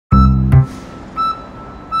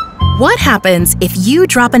What happens if you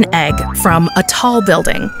drop an egg from a tall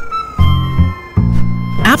building?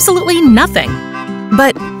 Absolutely nothing,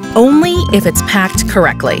 but only if it's packed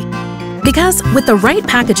correctly. Because with the right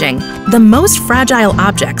packaging, the most fragile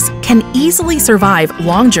objects can easily survive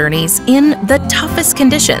long journeys in the toughest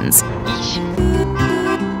conditions.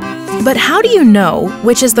 But how do you know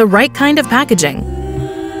which is the right kind of packaging?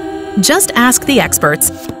 Just ask the experts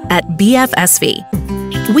at BFSV.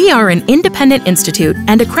 We are an independent institute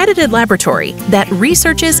and accredited laboratory that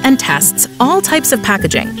researches and tests all types of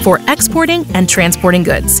packaging for exporting and transporting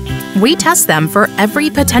goods. We test them for every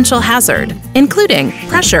potential hazard, including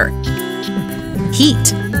pressure,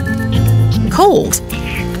 heat, cold,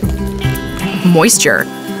 moisture,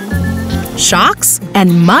 shocks,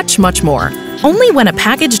 and much, much more. Only when a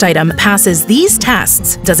packaged item passes these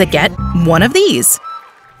tests does it get one of these.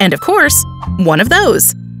 And of course, one of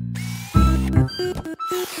those.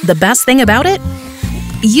 The best thing about it?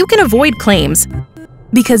 You can avoid claims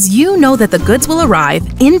because you know that the goods will arrive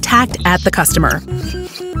intact at the customer,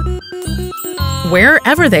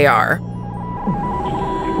 wherever they are.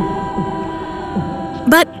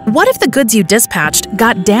 But what if the goods you dispatched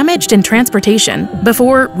got damaged in transportation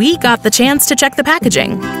before we got the chance to check the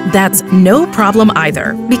packaging? That's no problem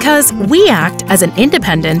either, because we act as an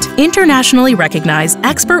independent, internationally recognized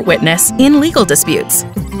expert witness in legal disputes.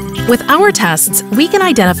 With our tests, we can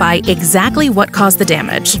identify exactly what caused the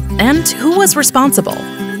damage and who was responsible.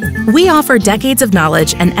 We offer decades of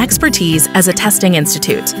knowledge and expertise as a testing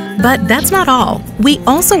institute. But that's not all. We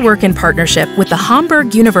also work in partnership with the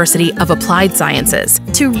Hamburg University of Applied Sciences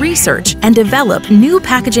to research and develop new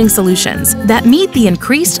packaging solutions that meet the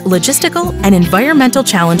increased logistical and environmental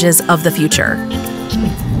challenges of the future.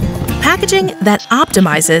 Packaging that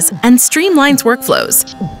optimizes and streamlines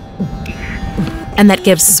workflows, and that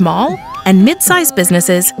gives small and mid-sized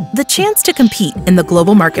businesses the chance to compete in the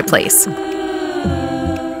global marketplace.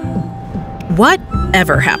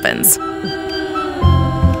 Whatever happens.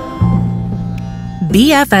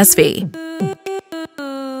 BFSV.